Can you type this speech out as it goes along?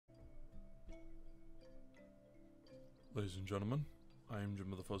Ladies and gentlemen, I am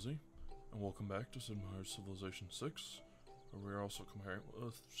Jim of the Fuzzy, and welcome back to Sid Meier's Civilization 6, where we are also comparing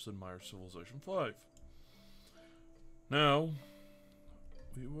with Sid Meier's Civilization 5. Now,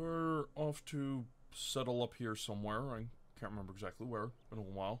 we were off to settle up here somewhere. I can't remember exactly where. It's been a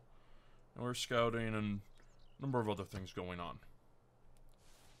little while. And we're scouting and a number of other things going on.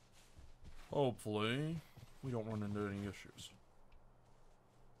 Hopefully, we don't run into any issues.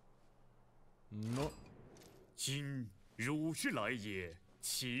 No. 今汝是来也，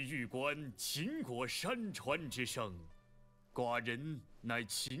其欲观秦国山川之盛，寡人乃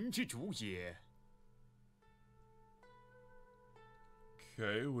秦之主也。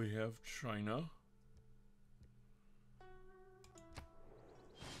 Okay, we have China.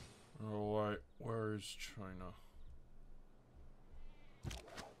 Alright, where is China?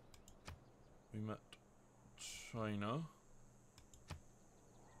 We met China.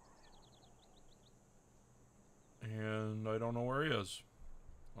 And I don't know where he is.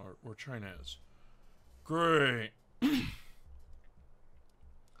 Or where China is. Great!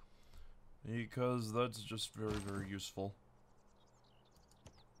 Because that's just very, very useful.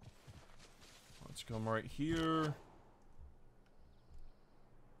 Let's come right here.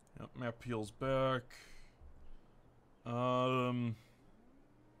 Yep, map peels back. I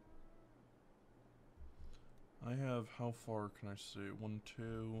have, how far can I see? 1,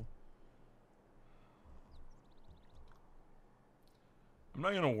 2. I'm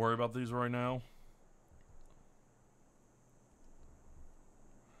not gonna worry about these right now.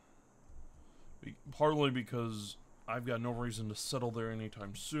 Partly because I've got no reason to settle there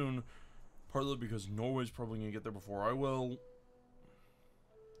anytime soon. Partly because Norway's probably gonna get there before I will.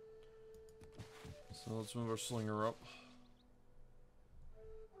 So let's move our slinger up.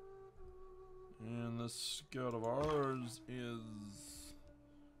 And this scout of ours is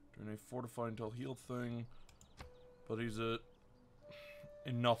doing a fortify until heal thing. But he's at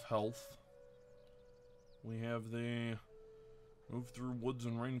enough health. We have the move through woods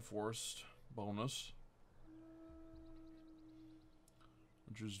and rainforest bonus,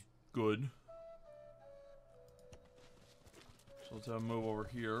 which is good. So let's have him move over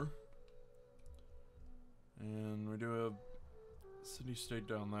here. And we do have city-state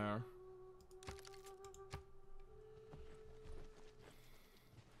down there.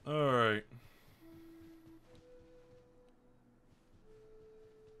 Alright.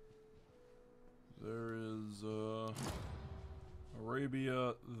 There is,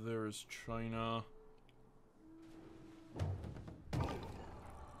 Arabia, there is China.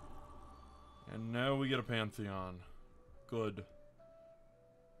 And now we get a pantheon. Good.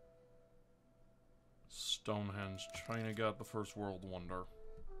 Stonehenge. China got the first world wonder.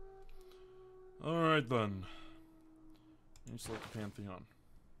 Alright then. Let me select the pantheon.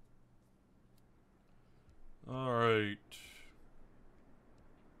 Alright.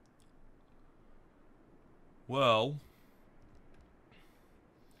 Well,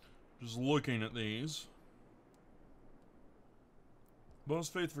 just looking at these. Bonus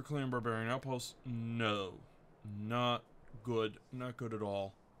faith for clearing barbarian outposts? No. Not good. Not good at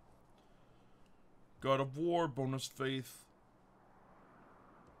all. God of War, bonus faith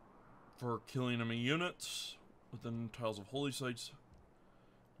for killing enemy units within tiles of holy sites?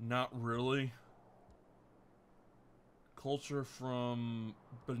 Not really. Culture from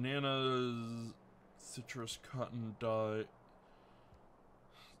bananas, citrus, cotton, dye.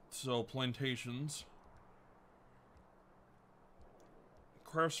 So, plantations.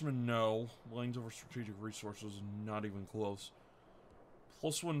 Craftsmen, no. Lines over strategic resources, not even close.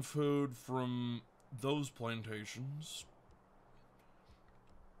 +1 food from those plantations.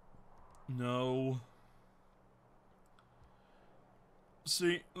 No.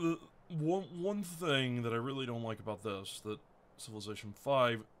 See, the one thing that I really don't like about this, that Civilization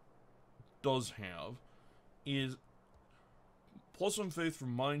 5 does have, is +1 faith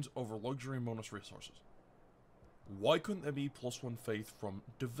from mines over luxury and bonus resources. Why couldn't there be +1 faith from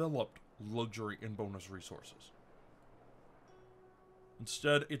developed luxury and bonus resources?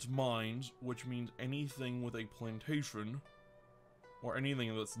 Instead, it's mines, which means anything with a plantation, or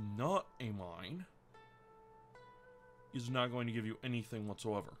anything that's not a mine, is not going to give you anything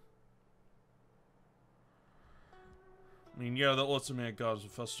whatsoever. I mean, yeah, that lets them add gods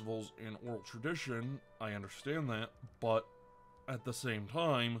of festivals and oral tradition, I understand that, but at the same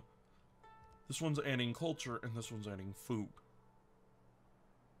time, this one's adding culture and this one's adding food.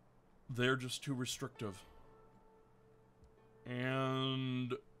 They're just too restrictive.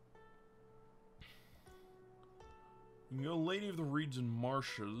 And you can go Lady of the Reeds and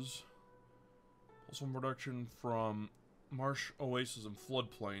Marshes. Also production from marsh oases and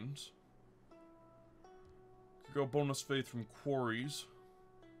floodplains. could go bonus faith from quarries.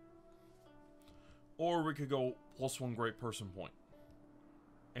 Or we could go +1 great person point.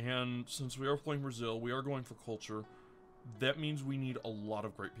 And since we are playing Brazil, we are going for culture. That means we need a lot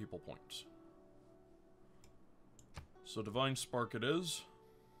of great people points. So Divine Spark it is.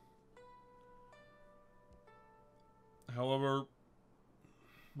 However,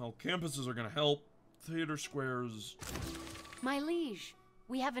 well, campuses are going to help. Theater squares... My liege,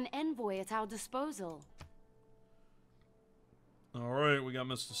 we have an envoy at our disposal. Alright, we got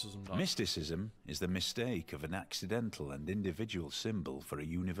mysticism done. Mysticism is the mistake of an accidental and individual symbol for a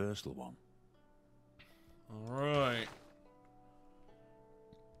universal one. Alright.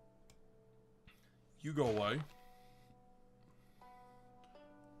 You go away.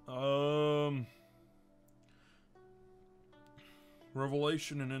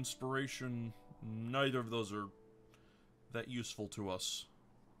 Revelation and inspiration, neither of those are that useful to us.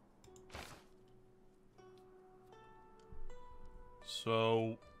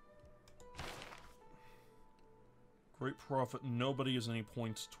 So, great prophet, nobody has any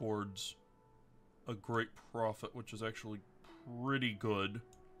points towards a great prophet, which is actually pretty good.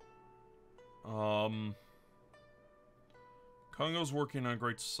 Congo's working on a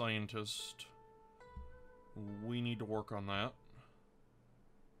great scientist. We need to work on that.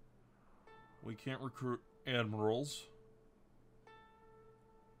 We can't recruit admirals.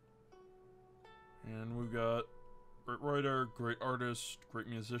 And we've got great writer, great artist, great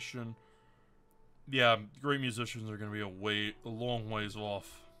musician. Yeah, great musicians are going to be a long ways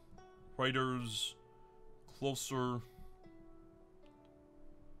off. Writers, closer.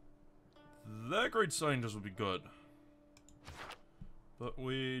 That great scientist would be good. But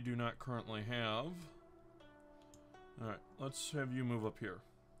we do not currently have. Alright, let's have you move up here.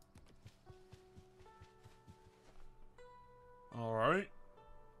 Alright.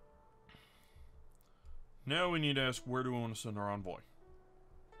 Now we need to ask, where do we want to send our envoy?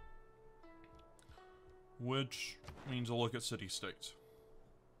 Which means a look at city-states.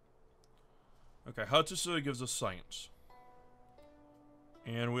 Okay, Hatsusa gives us science.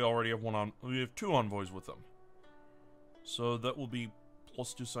 And we already have we have 2 envoys with them. So that will be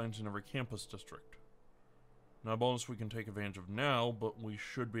 +2 science in every campus district. Now, a bonus we can take advantage of now, but we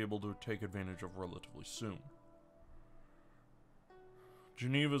should be able to take advantage of relatively soon.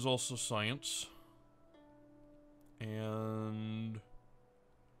 Geneva is also science. And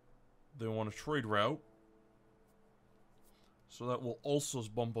they want a trade route. So that will also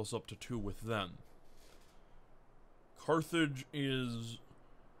bump us up to 2 with them. Carthage is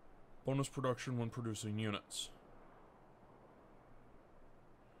bonus production when producing units.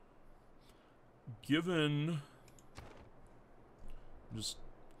 Given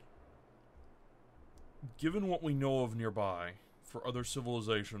what we know of nearby for other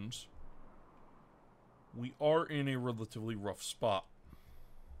civilizations, we are in a relatively rough spot.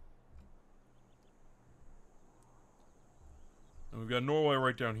 And we've got Norway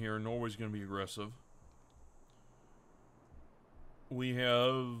right down here. Norway's going to be aggressive. We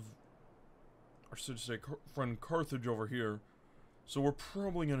have our city-state friend Carthage over here. So we're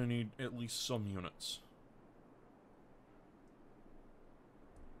probably going to need at least some units.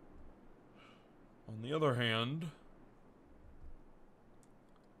 On the other hand,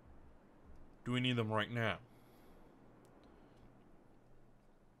 do we need them right now?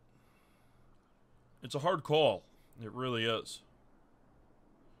 It's a hard call. It really is.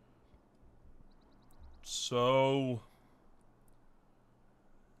 So,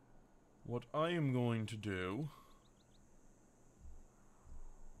 what I am going to do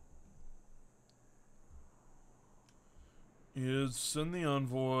is send the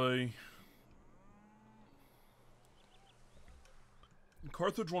envoy.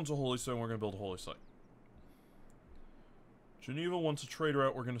 Carthage wants a holy site, and we're going to build a holy site. Geneva wants a trade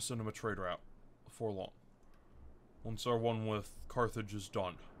route, we're going to send him a trade route before long. Once our one with Carthage is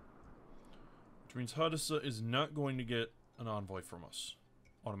done. Which means Hadessa is not going to get an envoy from us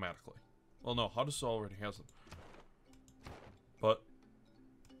automatically. Well, no, Hadessa already has it. But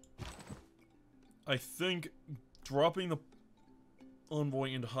I think dropping the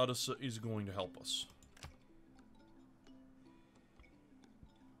envoy into Hadessa is going to help us.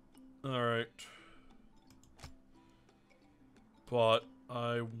 Alright. But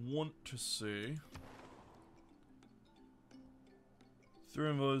I want to see 3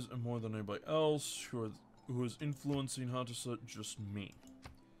 envoys and more than anybody else who is influencing Hadessa, just me.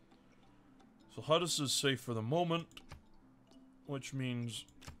 So Hadessa is safe for the moment, which means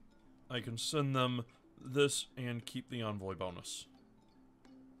I can send them this and keep the envoy bonus.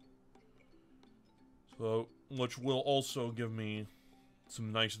 So, which will also give me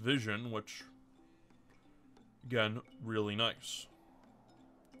some nice vision, which Again, really nice.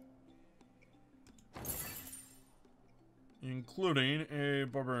 Including a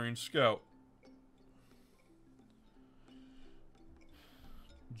barbarian scout.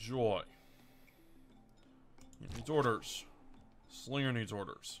 Joy. It needs orders. Slinger needs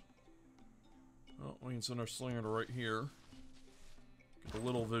orders. Oh, we can send our slinger to right here. Get a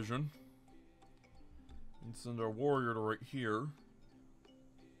little vision. And send our warrior to right here.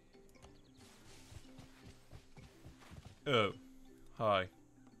 Oh. Hi.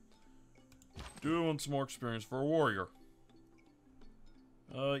 Do we want some more experience for a warrior?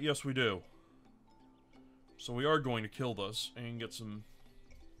 Yes we do. So we are going to kill this and get some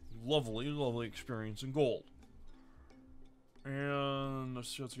lovely, lovely experience in gold. And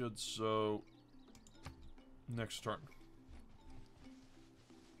that's good, so... Next turn.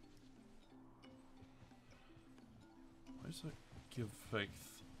 Why does that give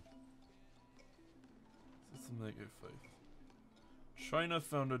faith? Is this a negative faith? China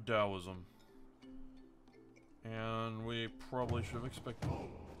founded Taoism. And we probably should have expected...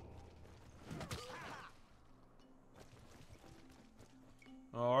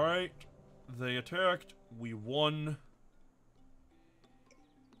 Alright. They attacked. We won.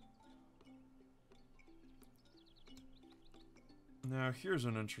 Now, here's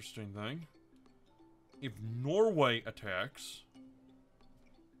an interesting thing. If Norway attacks,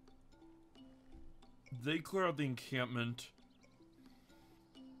 they clear out the encampment.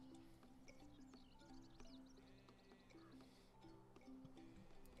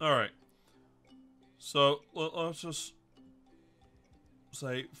 Alright. So, let's just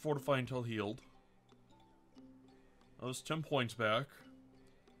say fortify until healed. That's 10 points back.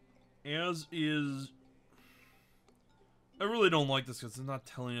 As is... I really don't like this because it's not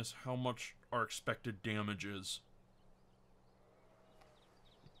telling us how much our expected damage is.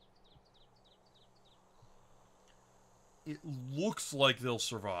 It looks like they'll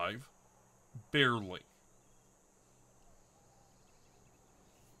survive. Barely.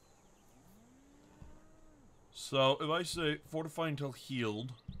 So, if I say fortify until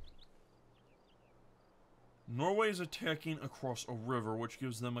healed, Norway is attacking across a river, which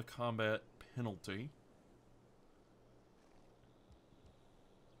gives them a combat penalty.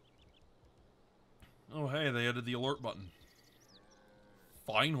 Oh, hey, they added the alert button.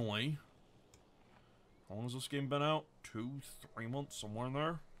 Finally. How long has this game been out? 2, 3 months, somewhere in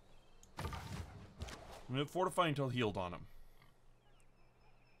there? I'm gonna fortify until healed on him.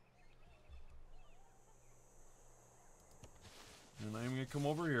 And I'm gonna come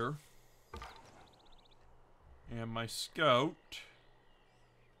over here. And my scout...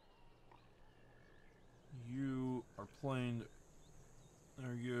 You are playing...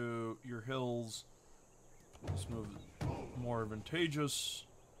 There you... Your hills... Let's move more advantageous.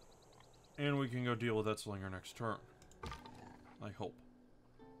 And we can go deal with that slinger next turn. I hope.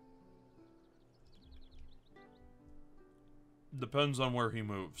 Depends on where he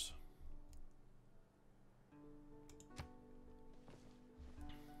moves.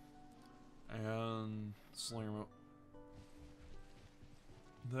 And slinger move.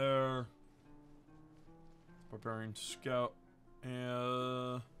 There. Barbarian scout.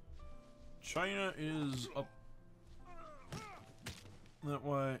 And China is up that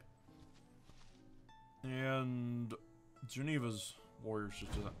way. And Geneva's warriors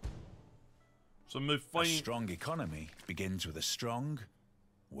just do that. So I'm A fighting. strong economy begins with a strong,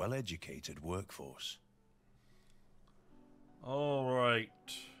 well-educated workforce. All right.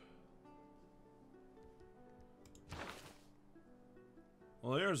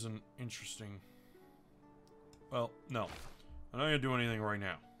 Well, there's an interesting... Well, no. I'm not going to do anything right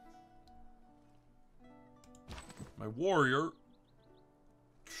now. My warrior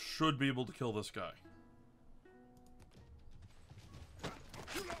should be able to kill this guy.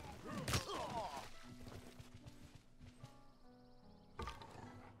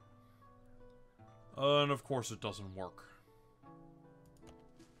 And of course it doesn't work.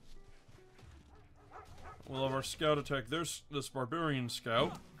 We'll have our scout attack this barbarian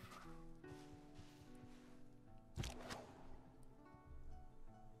scout.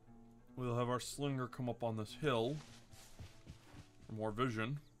 We'll have our slinger come up on this hill for more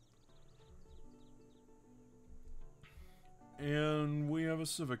vision. And we have a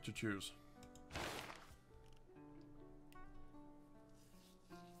civic to choose.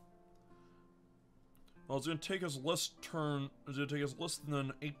 Well, it's going to take us less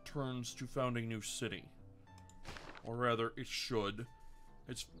than 8 turns to found a new city. Or rather, it should.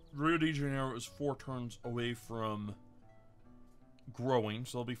 Rio de Janeiro is 4 turns away from growing,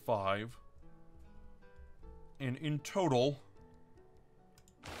 so it'll be 5. And in total,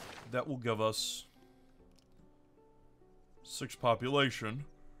 that will give us 6 population.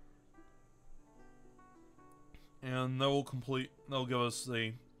 And that'll give us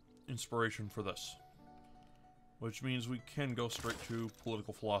the inspiration for this. Which means we can go straight to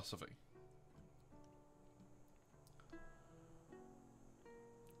political philosophy.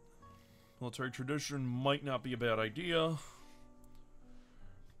 Military tradition might not be a bad idea.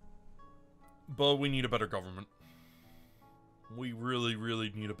 But we need a better government. We really,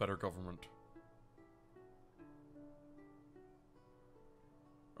 really need a better government.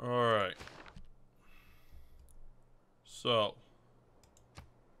 Alright. So.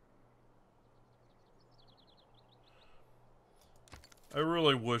 I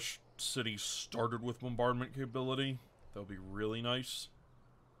really wish cities started with bombardment capability. That would be really nice.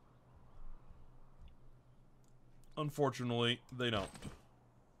 Unfortunately, they don't.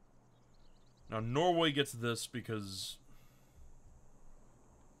 Now, Norway gets this because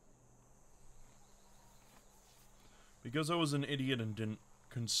I was an idiot and didn't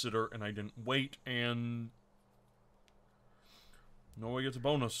consider, and I didn't wait, and Norway gets a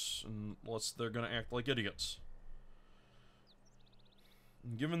bonus unless they're gonna act like idiots.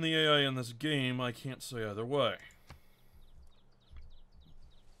 And given the AI in this game, I can't say either way.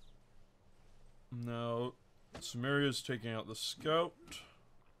 Now, Sumeria's taking out the scout.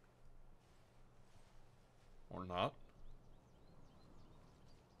 Or not.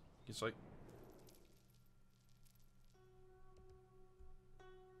 Guess I...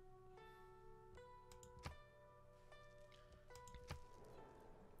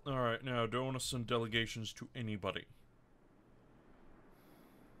 Alright, now, don't want to send delegations to anybody.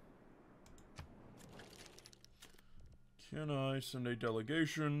 Can I send a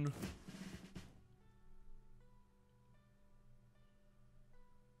delegation?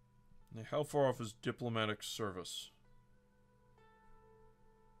 Now, how far off is diplomatic service?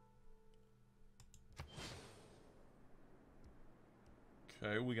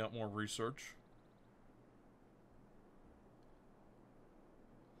 Okay, we got more research.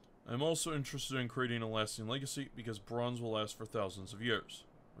 I'm also interested in creating a lasting legacy because bronze will last for thousands of years.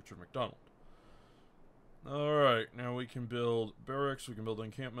 Richard MacDonald. Alright, now we can build barracks, we can build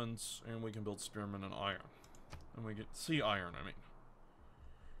encampments, and we can build spearmen and iron. And we get sea iron, I mean.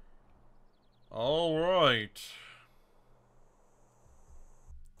 Alright.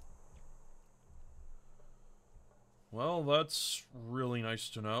 Well, that's really nice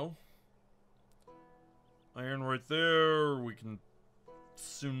to know. Iron right there, we can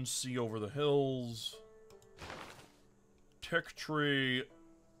soon see over the hills. Tech tree. Do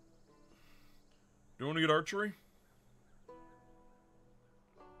you want to get archery?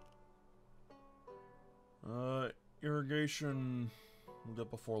 Irrigation. We'll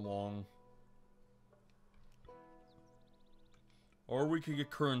get before long. Or we could get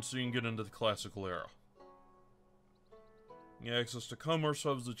currency and get into the classical era. Get access to commerce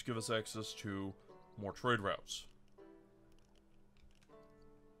hubs, which give us access to more trade routes.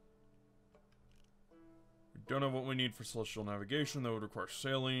 We don't have what we need for celestial navigation. That would require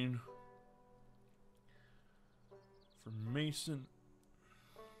sailing. For Mason...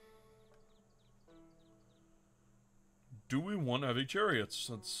 Do we want heavy chariots?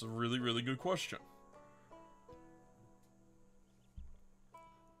 That's a really, really good question.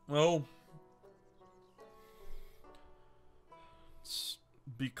 Well...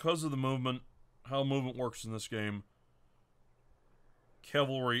 because of the movement, how movement works in this game,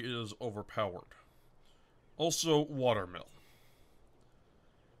 cavalry is overpowered. Also, watermill.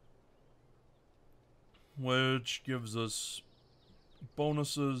 Which gives us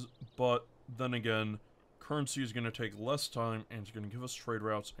bonuses, but then again, currency is going to take less time, and it's going to give us trade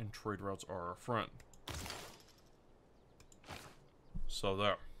routes, and trade routes are our friend. So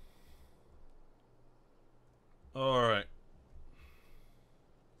there. Alright.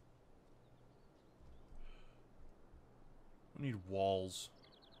 We need walls.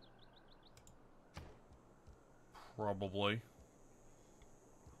 Probably.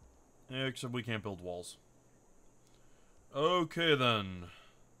 Yeah, except we can't build walls. Okay then.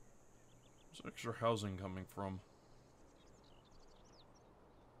 Where's extra housing coming from?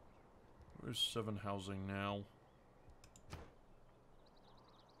 Where's 7 housing now?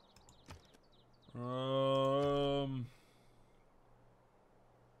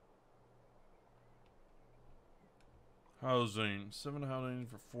 Housing. 7 housing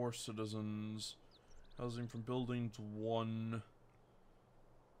for 4 citizens. Housing from buildings 1.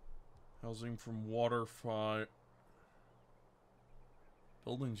 Housing from water 5.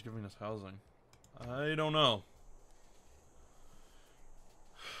 Buildings giving us housing. I don't know.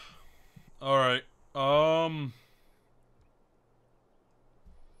 Alright.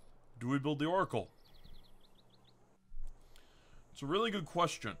 Do we build the Oracle? It's a really good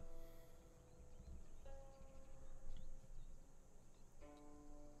question.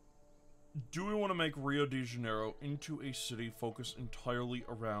 Do we want to make Rio de Janeiro into a city focused entirely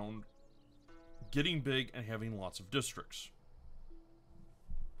around getting big and having lots of districts?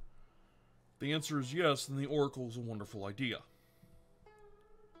 The answer is yes, then the Oracle is a wonderful idea.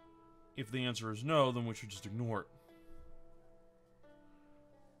 If the answer is no, then we should just ignore it.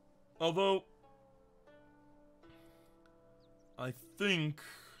 Although, I think,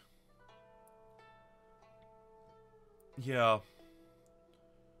 yeah,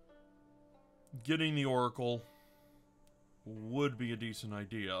 getting the Oracle would be a decent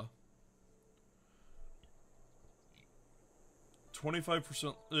idea.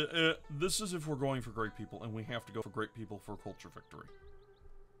 25%, this is if we're going for great people, and we have to go for great people for culture victory.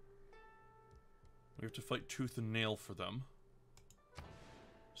 We have to fight tooth and nail for them.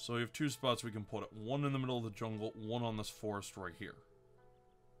 So we have two spots we can put it. One in the middle of the jungle, one on this forest right here.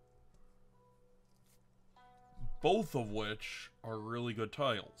 Both of which are really good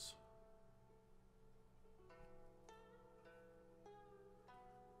tiles.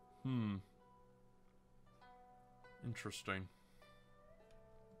 Interesting.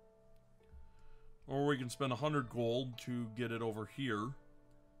 Or we can spend 100 gold to get it over here.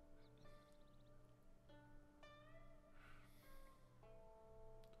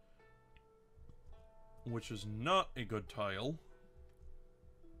 Which is not a good tile.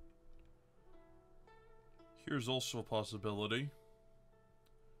 Here's also a possibility.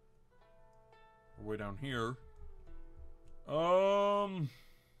 Way down here.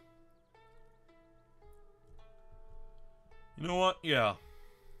 You know what? Yeah.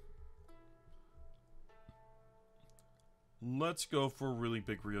 Let's go for a really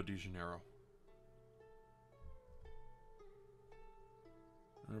big Rio de Janeiro.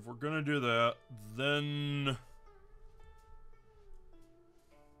 And if we're gonna do that, then...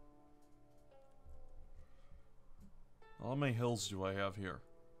 How many hills do I have here?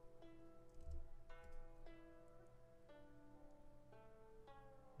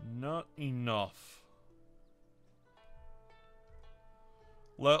 Not enough.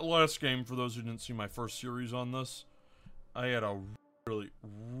 Last game, for those who didn't see my first series on this, I had a really,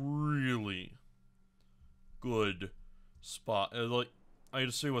 really good spot. Like, I had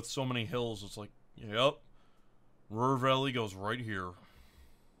to say with so many hills, it's like, yep, Ruhr Valley goes right here.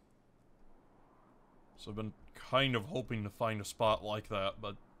 So I've been kind of hoping to find a spot like that,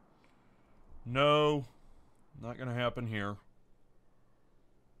 but no, not gonna happen here.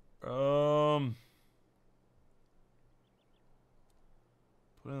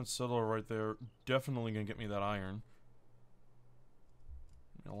 Put in a settler right there. Definitely gonna get me that iron.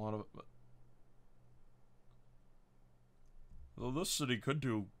 A lot of it, but... Though this city could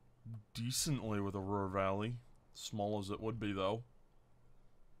do decently with a Ruhr Valley. Small as it would be, though.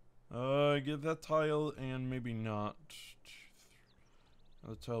 Get that tile, and maybe not.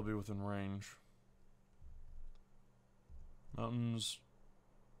 The tile will be within range. Mountains.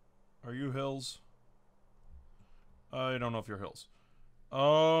 Are you hills? I don't know if you're hills.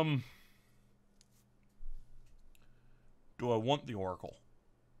 Do I want the Oracle?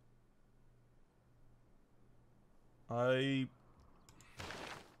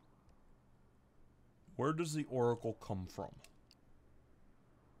 Where does the Oracle come from?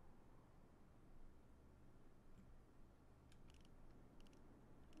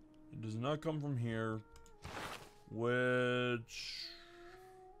 It does not come from here, which...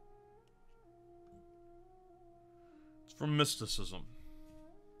 It's from mysticism.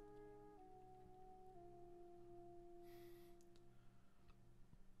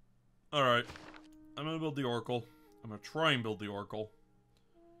 Alright. I'm gonna build the Oracle. I'm gonna try and build the Oracle.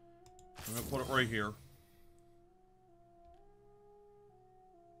 I'm gonna put it right here.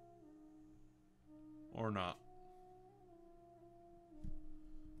 Or not.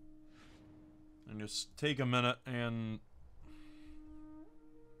 And just take a minute and...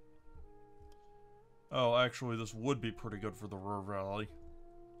 Oh, actually, this would be pretty good for the Ruhr Valley.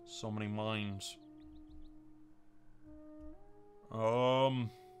 So many mines. Huh.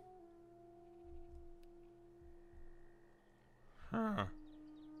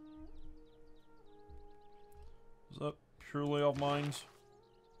 Is that purely off mines?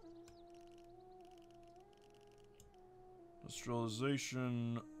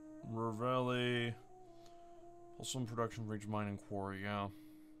 Industrialization, Ruhr Valley, Wholesome Production, Range Mining Quarry, yeah.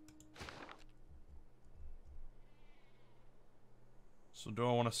 So do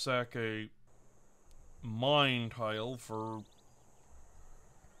I want to sack a mine tile for...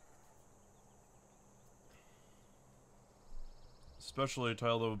 Especially a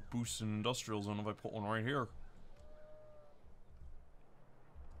tile that would boost an industrial zone if I put one right here.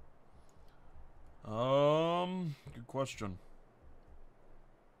 Good question.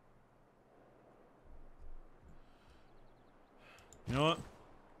 You know what?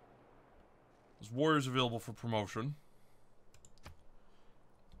 There's warriors available for promotion.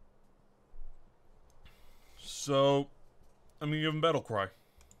 So, I'm gonna give him Battle Cry.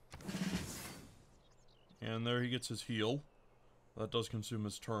 And there he gets his heal. That does consume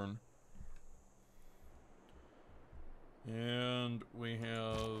his turn. And we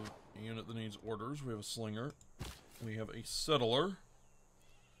have a unit that needs orders. We have a slinger. We have a settler.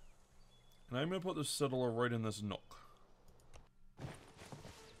 And I'm going to put this settler right in this nook.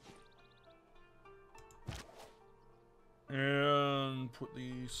 And put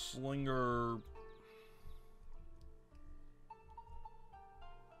the slinger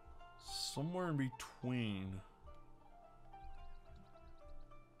somewhere in between.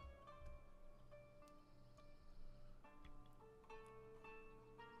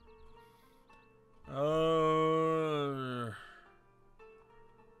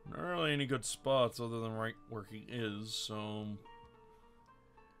 Not really any good spots other than right where he is, so...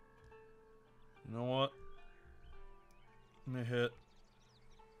 You know what? I'm gonna hit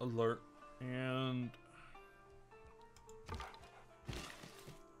alert and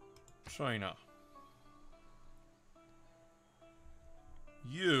China.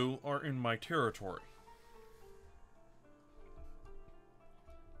 You are in my territory.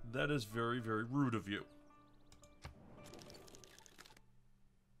 That is very, very rude of you.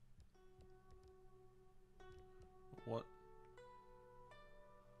 What?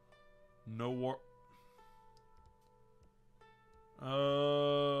 No war.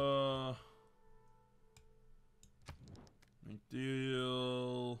 Big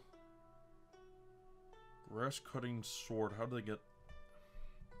deal. Grass cutting sword. How do they get?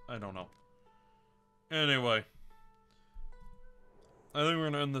 I don't know. Anyway. I think we're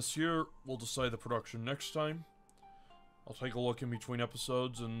going to end this here. We'll decide the production next time. I'll take a look in between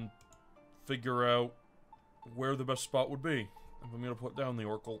episodes and figure out where the best spot would be. If I'm going to put down the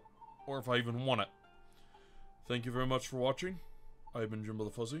Oracle, or if I even want it. Thank you very much for watching. I've been Jimbo the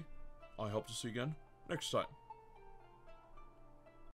Fuzzy. I hope to see you again next time.